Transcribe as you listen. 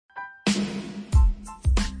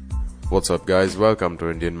What's up, guys? Welcome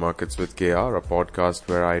to Indian Markets with KR, a podcast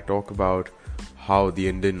where I talk about how the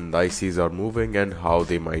Indian indices are moving and how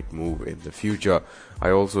they might move in the future. I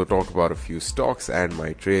also talk about a few stocks and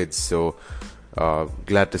my trades. So,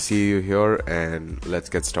 glad to see you here, and let's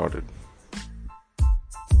get started.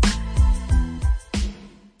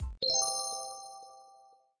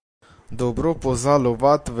 Dobro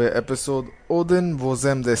pozalovat v episode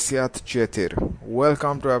 184.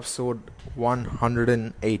 Welcome to episode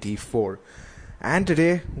 184. And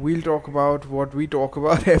today we'll talk about what we talk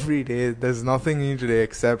about every day. There's nothing new today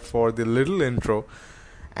except for the little intro.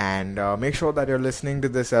 And make sure that you're listening to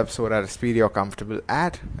this episode at a speed you're comfortable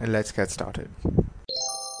at. And let's get started.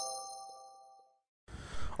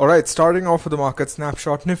 Alright, starting off with the market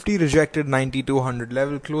snapshot, Nifty rejected 9200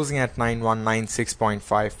 level, closing at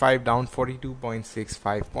 9196.55, down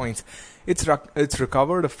 42.65 points. It's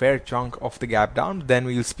recovered a fair chunk of the gap down, then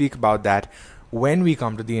we'll speak about that when we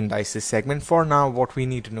come to the indices segment. For now, what we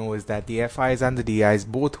need to know is that the FIs and the DIs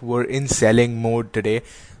both were in selling mode today.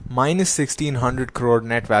 Minus 1600 crore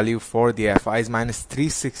net value for the FIs, minus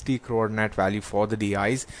 360 crore net value for the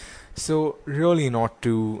DIs. So really not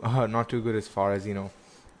too good as far as, the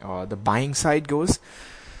buying side goes.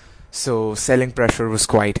 So selling pressure was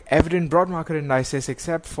quite evident. Broad market indices,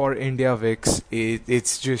 except for India VIX,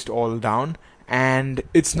 it's just all down, and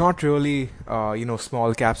it's not really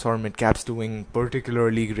small caps or mid caps doing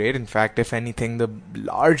particularly great. In fact, if anything, the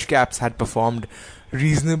large caps had performed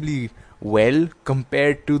reasonably well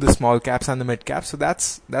compared to the small caps and the mid caps. So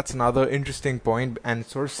that's another interesting point, and it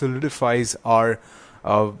sort of solidifies our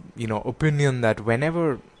opinion that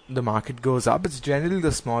whenever the market goes up, it's generally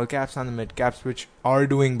the small caps and the mid caps which are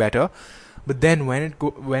doing better, but then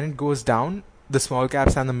when it goes down, the small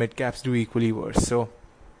caps and the mid caps do equally worse. So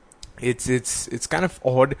it's kind of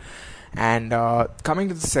odd. And coming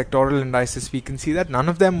to the sectoral indices, we can see that none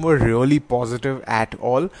of them were really positive at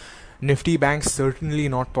all. Nifty Bank certainly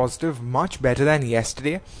not positive, much better than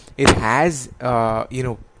yesterday. It has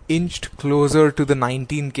inched closer to the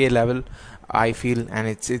 19k level, I feel, and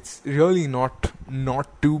it's really not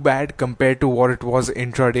too bad compared to what it was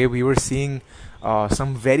intraday. We were seeing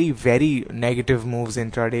some very, very negative moves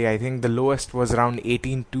intraday. I think the lowest was around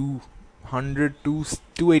 18,200 to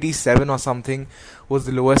 287 or something was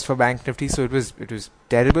the lowest for Bank Nifty. So it was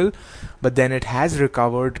terrible, but then it has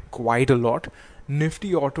recovered quite a lot.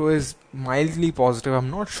 Nifty Auto is mildly positive.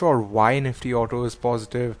 I'm not sure why Nifty Auto is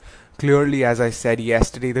positive. Clearly, as I said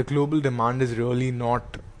yesterday, the global demand is really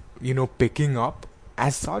not picking up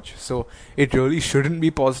as such, so it really shouldn't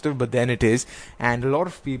be positive, but then it is. And a lot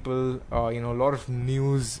of people, a lot of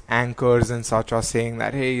news anchors and such are saying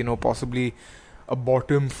that, hey, possibly a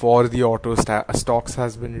bottom for the auto stocks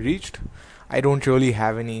has been reached. I don't really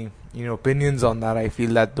have any opinions on that. I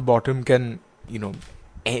feel that the bottom can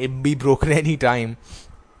be broken any time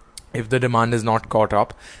if the demand is not caught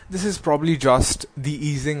up. This is probably just the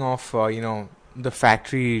easing of the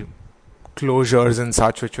factory closures and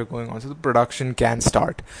such which are going on, so the production can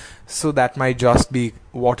start. So that might just be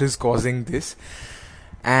what is causing this.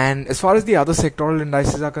 And as far as the other sectoral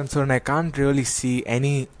indices are concerned, I can't really see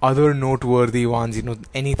any other noteworthy ones,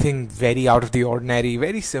 anything very out of the ordinary,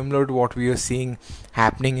 very similar to what we were seeing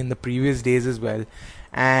happening in the previous days as well.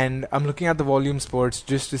 And I'm looking at the volume spurts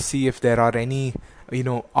just to see if there are any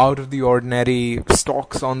out of the ordinary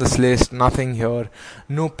stocks on this list. Nothing here.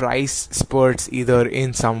 No price spurts either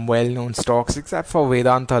in some well-known stocks except for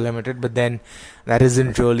Vedanta Limited, but then that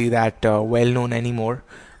isn't really that well-known anymore.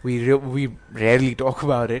 We rarely talk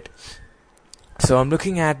about it. So I'm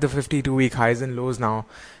looking at the 52-week highs and lows now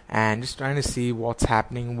and just trying to see what's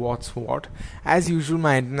happening, what's what. As usual,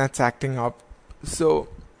 my internet's acting up, so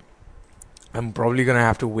I'm probably going to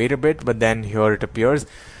have to wait a bit, but then here it appears.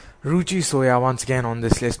 Ruchi Soya once again on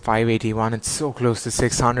this list, 581. It's so close to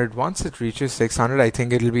 600. Once it reaches 600, I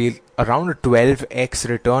think it'll be around a 12x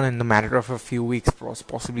return in the matter of a few weeks,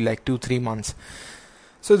 possibly like 2-3 months.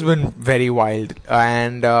 So it's been very wild.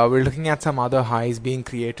 And we're looking at some other highs being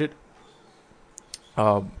created.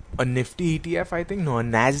 A Nifty ETF, I think. No, a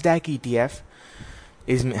Nasdaq ETF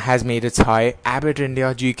has made its high. Abbott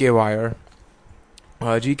India, GK Wire.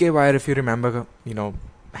 GK Wire, if you remember,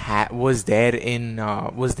 was there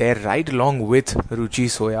right along with Ruchi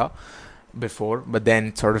Soya before, but then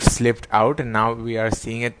it sort of slipped out, and now we are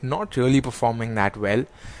seeing it not really performing that well.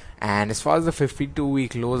 And as far as the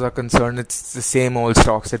 52-week lows are concerned, it's the same old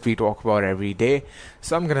stocks that we talk about every day,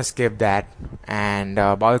 so I'm gonna skip that. And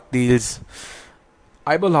bulk deals,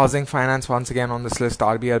 IBL Housing Finance once again on this list,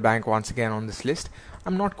 RBL Bank once again on this list.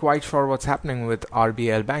 I'm not quite sure what's happening with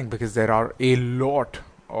RBL Bank because there are a lot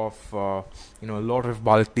of a lot of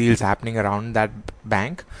bulk deals happening around that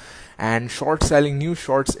bank. And short selling, new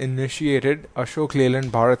shorts initiated: Ashok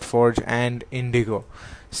Leyland, Bharat Forge, and Indigo.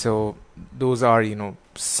 So those are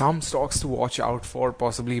some stocks to watch out for,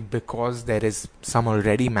 possibly because there is some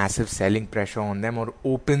already massive selling pressure on them, or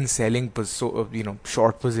open selling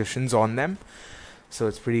short positions on them. So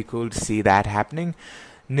it's pretty cool to see that happening.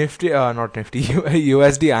 Not Nifty,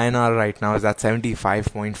 USD INR right now is at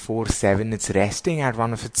 75.47. It's resting at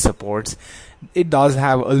one of its supports. It does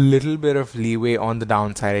have a little bit of leeway on the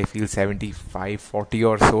downside. I feel 75.40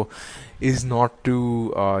 or so is not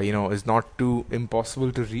too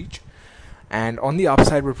impossible to reach. And on the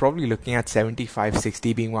upside, we're probably looking at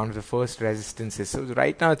 75.60 being one of the first resistances. So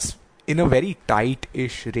right now it's in a very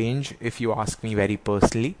tight-ish range, if you ask me very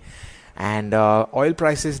personally. And oil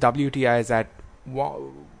prices, WTI is at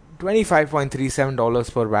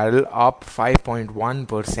 $25.37 per barrel, up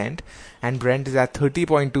 5.1%, and Brent is at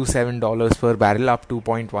 $30.27 per barrel, up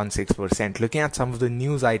 2.16%. Looking at some of the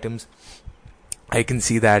news items, I can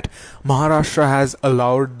see that Maharashtra has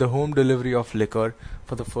allowed the home delivery of liquor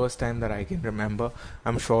for the first time that I can remember.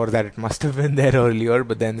 I'm sure that it must have been there earlier,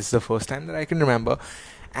 but then this is the first time that I can remember.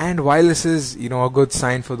 And while this is, a good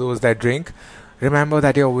sign for those that drink, remember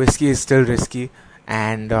that your whiskey is still risky,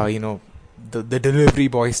 and the delivery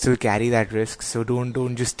boys still carry that risk. So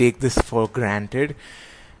don't just take this for granted.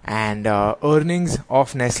 And earnings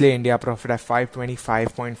of Nestle India, profit at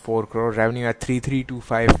 525.4 crore, revenue at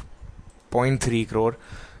 3325.3 crore.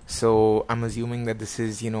 So I'm assuming that this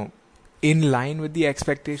is in line with the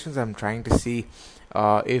expectations. I'm trying to see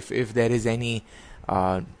if there is any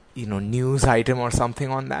news item or something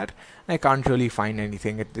on that. I can't really find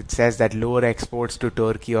anything. It says that lower exports to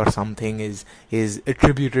Turkey or something is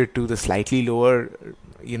attributed to the slightly lower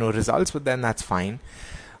results, but then that's fine.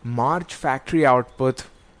 March factory output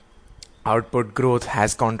growth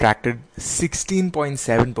has contracted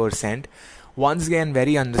 16.7%. Once again,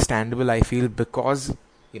 very understandable, I feel, because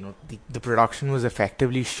the production was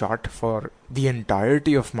effectively shut for the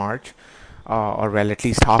entirety of March, or at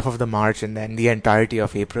least half of the March, and then the entirety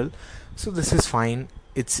of April. So this is fine.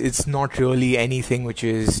 It's not really anything which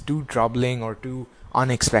is too troubling or too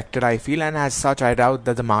unexpected, I feel, and as such I doubt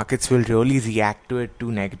that the markets will really react to it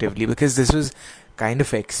too negatively, because this was kind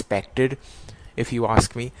of expected, if you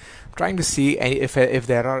ask me. I'm trying to see if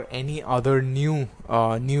there are any other new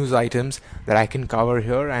news items that I can cover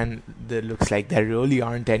here, and it looks like there really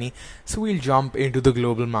aren't any. So we'll jump into the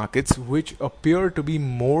global markets, which appear to be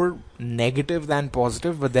more negative than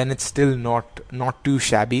positive, but then it's still not too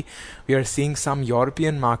shabby. We are seeing some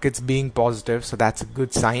European markets being positive, so that's a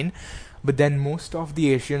good sign. But then most of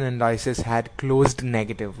the Asian indices had closed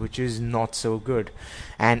negative, which is not so good.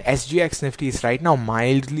 And SGX Nifty is right now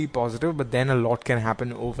mildly positive, but then a lot can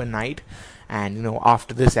happen overnight and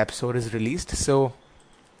after this episode is released. So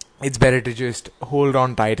it's better to just hold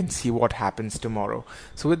on tight and see what happens tomorrow.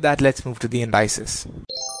 So with that, let's move to the indices.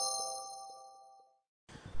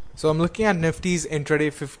 So I'm looking at Nifty's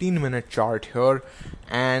intraday 15-minute chart here,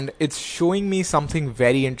 and it's showing me something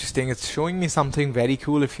very interesting. It's showing me something very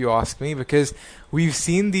cool, if you ask me, because we've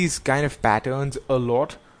seen these kind of patterns a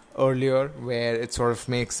lot earlier, where it sort of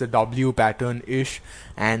makes a W pattern-ish,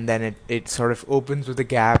 and then it sort of opens with a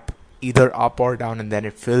gap, either up or down, and then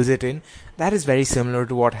it fills it in. That is very similar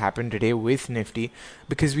to what happened today with Nifty,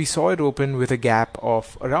 because we saw it open with a gap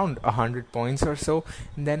of around 100 points or so,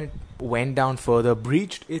 and then it went down further,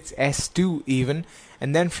 breached its S2 even,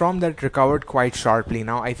 and then from that recovered quite sharply.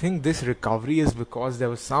 Now I think this recovery is because there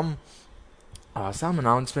was some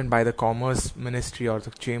announcement by the Commerce Ministry or the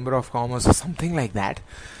Chamber of Commerce or something like that,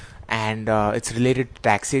 and it's related to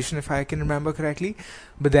taxation, if I can remember correctly.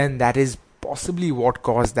 But then that is possibly what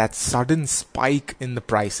caused that sudden spike in the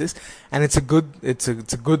prices, and it's a good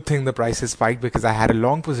thing the prices spiked, because I had a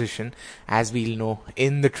long position, as we'll know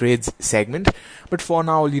in the trades segment. But for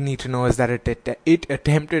now, all you need to know is that it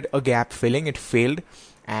attempted a gap filling, it failed,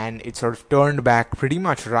 and it sort of turned back pretty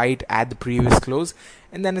much right at the previous close,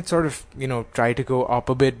 and then it sort of tried to go up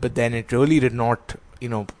a bit, but then it really did not,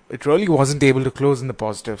 it really wasn't able to close in the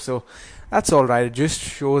positive. So that's all right. It just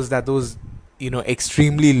shows that those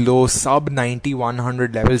extremely low sub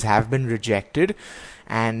 90-100 levels have been rejected,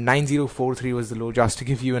 and 9043 was the low, just to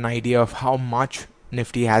give you an idea of how much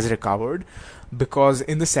Nifty has recovered. Because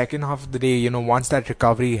in the second half of the day, once that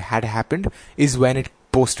recovery had happened, is when it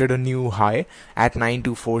posted a new high at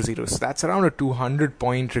 9240. So that's around a 200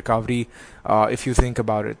 point recovery, if you think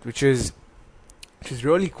about it, which is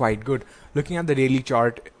really quite good. Looking at the daily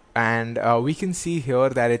chart, and we can see here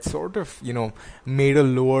that it's sort of made a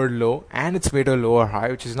lower low and it's made a lower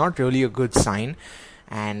high, which is not really a good sign.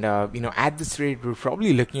 And at this rate, we're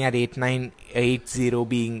probably looking at 8980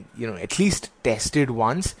 being at least tested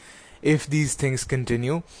once if these things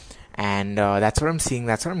continue. And that's what I'm seeing.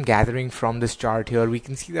 That's what I'm gathering from this chart here. We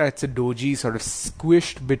can see that it's a doji sort of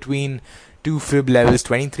squished between two fib levels,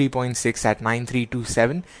 23.6 at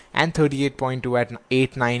 9327 and 38.2 at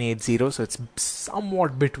 8980. So it's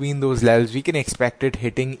somewhat between those levels. We can expect it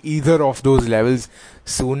hitting either of those levels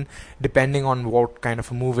soon, depending on what kind of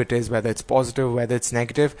a move it is, whether it's positive, whether it's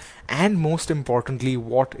negative, and most importantly,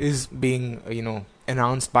 what is being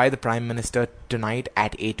announced by the Prime Minister tonight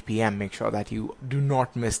at 8 p.m. Make sure that you do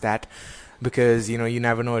not miss that, because you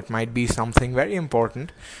never know, it might be something very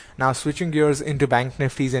important. Now, switching gears into Bank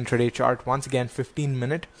Nifty's intraday chart, once again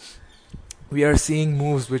 15-minute, we are seeing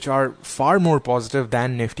moves which are far more positive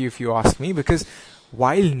than Nifty, if you ask me, because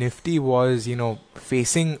while Nifty was,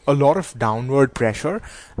 facing a lot of downward pressure,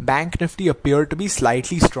 Bank Nifty appeared to be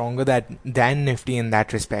slightly stronger than Nifty in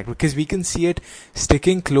that respect, because we can see it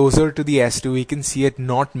sticking closer to the S2. We can see it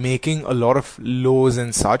not making a lot of lows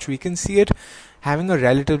and such. We can see it having a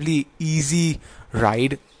relatively easy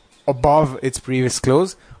ride above its previous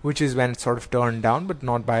close, which is when it sort of turned down, but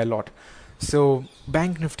not by a lot. So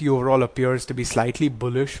Bank Nifty overall appears to be slightly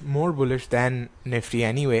bullish, more bullish than Nifty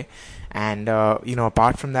anyway. And,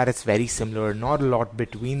 apart from that, it's very similar. Not a lot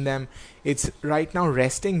between them. It's right now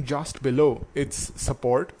resting just below its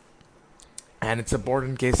support. And its support,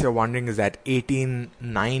 in case you're wondering, is at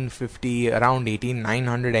 18,950, around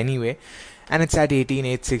 18,900 anyway. And it's at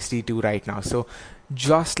 18,862 right now. So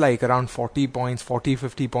just like around 40 points,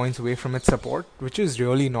 50 points away from its support, which is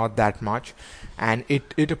really not that much. And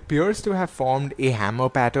it appears to have formed a hammer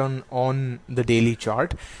pattern on the daily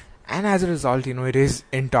chart. And as a result, it is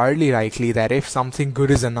entirely likely that if something good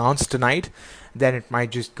is announced tonight, then it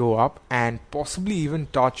might just go up and possibly even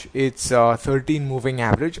touch its 13 moving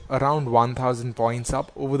average, around 1,000 points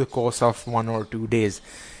up over the course of 1 or 2 days.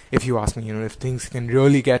 If you ask me, if things can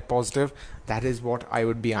really get positive, that is what I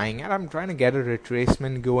would be eyeing at. I'm trying to get a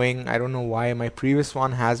retracement going. I don't know why my previous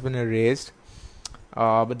one has been erased.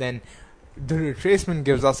 But then the retracement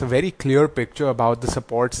gives us a very clear picture about the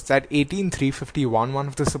supports. It's at 18,351, one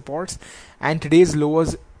of the supports, and today's low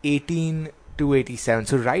was 18,287.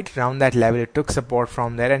 So right around that level, it took support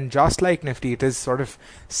from there. And just like Nifty, it is sort of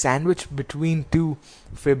sandwiched between two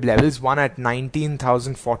fib levels, one at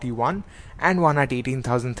 19,041 and one at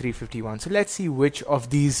 18,351. So let's see which of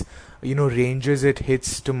these ranges it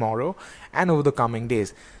hits tomorrow and over the coming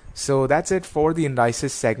days. So that's it for the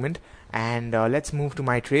indices segment. And let's move to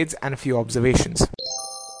my trades and a few observations.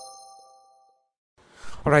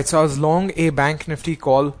 Alright, so I was long a Bank Nifty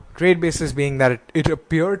call, trade basis being that it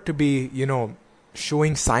appeared to be,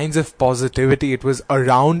 showing signs of positivity. It was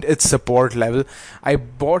around its support level. I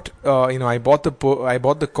bought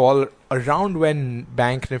the call around when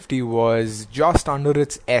Bank Nifty was just under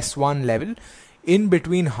its S1 level, in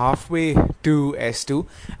between halfway to S2,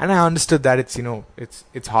 and I understood that it's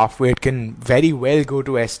halfway. It can very well go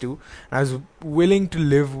to S2, and I was willing to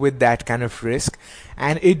live with that kind of risk.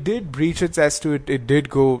 And it did breach its S2. It did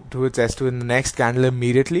go to its S2 in the next candle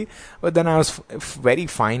immediately, but then I was very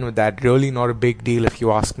fine with that. Really not a big deal, if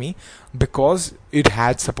you ask me, because it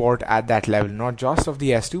had support at that level, not just of the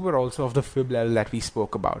S2 but also of the fib level that we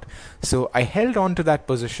spoke about. So I held on to that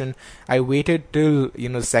position. I waited till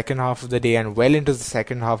the second half of the day, and well into the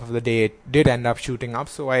second half of the day it did end up shooting up.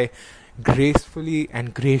 So I gracefully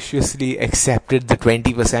and graciously accepted the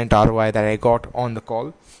 20% ROI that I got on the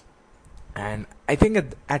call. And I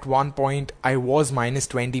think at one point I was minus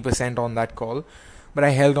 20% on that call, but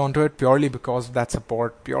I held on to it purely because of that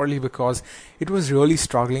support, purely because it was really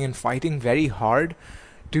struggling and fighting very hard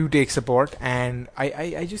to take support. And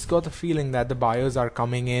I just got the feeling that the buyers are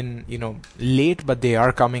coming in, late, but they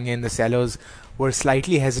are coming in. The sellers were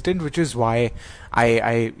slightly hesitant, which is why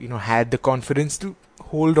I had the confidence to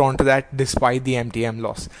hold on to that despite the MTM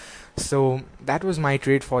loss. So that was my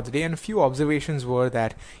trade for the day. And a few observations were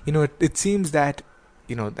that, it seems that,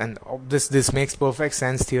 and this makes perfect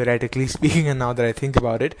sense theoretically speaking, and now that I think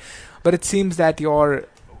about it, but it seems that your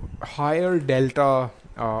higher delta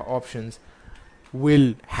options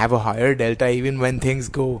will have a higher delta even when things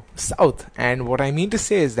go south. And what I mean to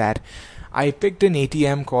say is that I picked an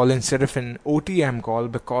ATM call instead of an OTM call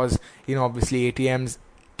because, obviously ATMs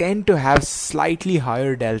tend to have slightly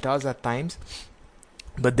higher deltas at times.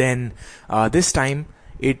 But then this time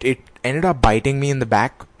it ended up biting me in the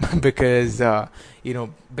back because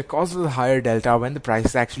because of the higher delta, when the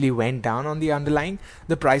prices actually went down on the underlying,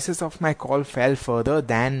 the prices of my call fell further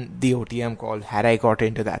than the OTM call had I got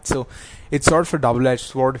into that. So it's sort of a double-edged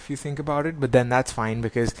sword if you think about it, but then that's fine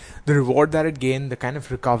because the reward that it gained, the kind of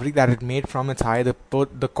recovery that it made from its high, the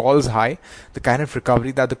call's high, the kind of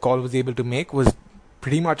recovery that the call was able to make was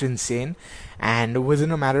pretty much insane. And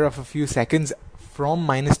within a matter of a few seconds, from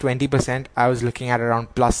minus 20%, I was looking at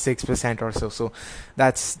around plus 6% or so. So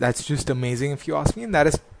that's just amazing if you ask me. And that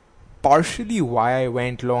is partially why I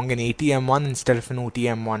went long an ATM1 instead of an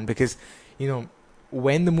OTM1, because,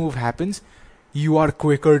 when the move happens, you are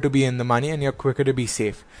quicker to be in the money and you're quicker to be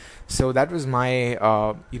safe. So that was my,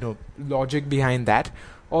 logic behind that.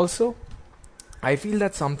 Also, I feel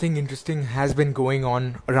that something interesting has been going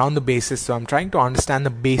on around the basis, so I'm trying to understand the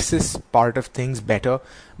basis part of things better.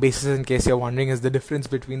 Basis, in case you're wondering, is the difference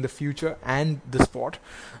between the future and the spot.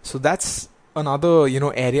 So that's another,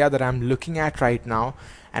 area that I'm looking at right now,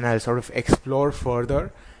 and I'll sort of explore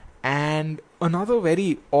further. And another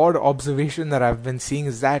very odd observation that I've been seeing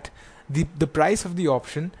is that the price of the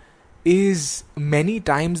option is many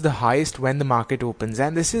times the highest when the market opens,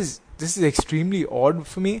 and this is extremely odd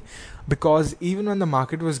for me, because even when the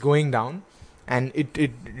market was going down, and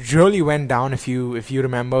it really went down, if you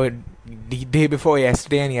remember, the day before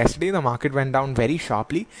yesterday and yesterday, the market went down very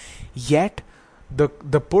sharply, yet the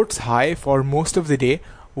puts high for most of the day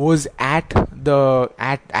was at the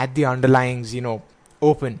underlyings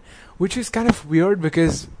open, which is kind of weird,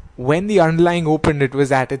 because when the underlying opened, it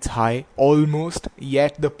was at its high almost,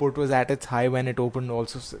 yet the put was at its high when it opened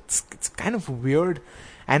also. So it's kind of weird.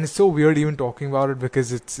 And it's so weird even talking about it,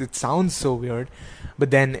 because it sounds so weird,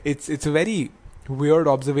 but then it's a very weird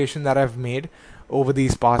observation that I've made over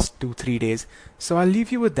these past 2-3 days. So I'll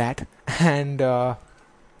leave you with that, and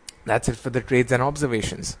that's it for the trades and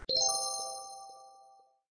observations.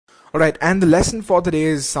 Alright, and the lesson for today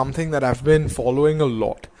is something that I've been following a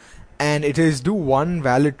lot, and it is do one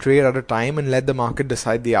valid trade at a time and let the market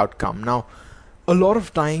decide the outcome. Now, a lot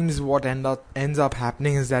of times what ends up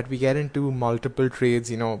happening is that we get into multiple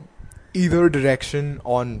trades, either direction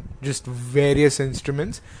on just various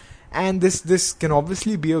instruments, and this can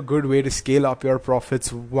obviously be a good way to scale up your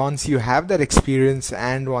profits once you have that experience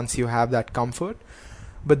and once you have that comfort.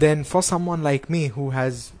 But then for someone like me who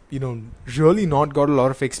has really not got a lot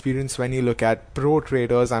of experience, when you look at pro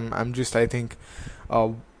traders, I'm just, I think,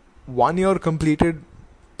 1 year completed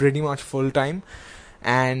pretty much full time,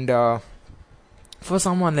 and for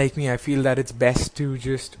someone like me, I feel that it's best to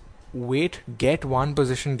just get into one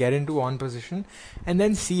position, and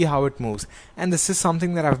then see how it moves. And this is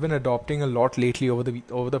something that I've been adopting a lot lately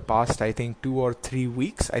over the past, I think, 2 or 3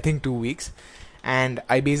 weeks. I think 2 weeks. And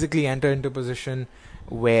I basically enter into a position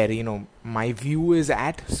where, my view is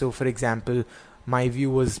at. So, for example, my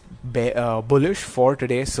view was bullish for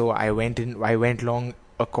today, so I went long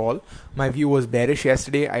a call. My view was bearish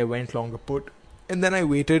yesterday, I went long a put. And then I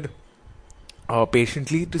waited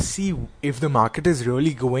patiently to see if the market is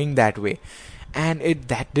really going that way, and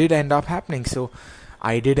that did end up happening. So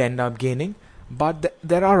I did end up gaining, but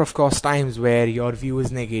there are of course times where your view is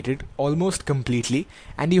negated almost completely,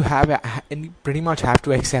 and you pretty much have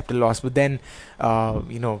to accept a loss. But then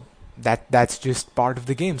that's just part of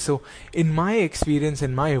the game. So in my experience,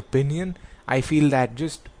 in my opinion, I feel that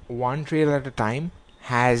just one trade at a time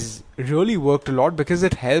has really worked a lot, because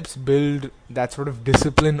it helps build that sort of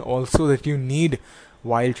discipline also that you need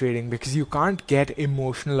while trading, because you can't get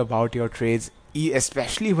emotional about your trades,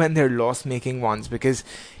 especially when they're loss making ones, because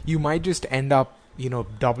you might just end up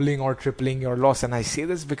doubling or tripling your loss. And I say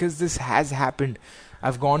this because this has happened.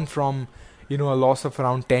 I've gone from a loss of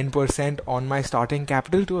around 10% on my starting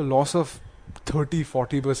capital to a loss of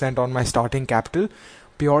 30-40% on my starting capital,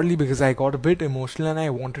 purely because I got a bit emotional and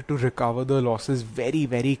I wanted to recover the losses very,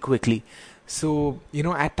 very quickly. So,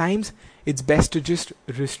 at times it's best to just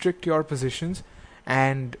restrict your positions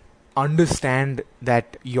and understand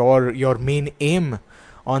that your main aim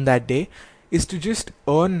on that day is to just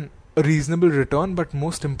earn a reasonable return, but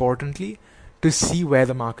most importantly, to see where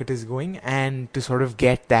the market is going and to sort of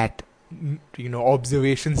get that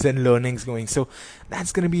observations and learnings going. So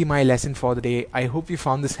that's going to be my lesson for the day. I hope you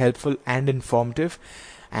found this helpful and informative,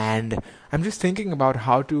 and I'm just thinking about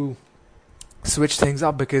how to switch things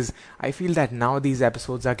up, because I feel that now these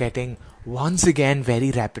episodes are getting once again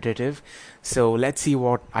very repetitive. So let's see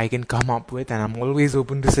what I can come up with, and I'm always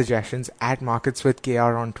open to suggestions at Markets with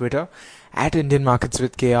KR on Twitter, at Indian Markets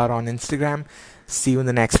with KR on Instagram. See you in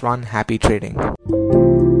the next one. Happy trading.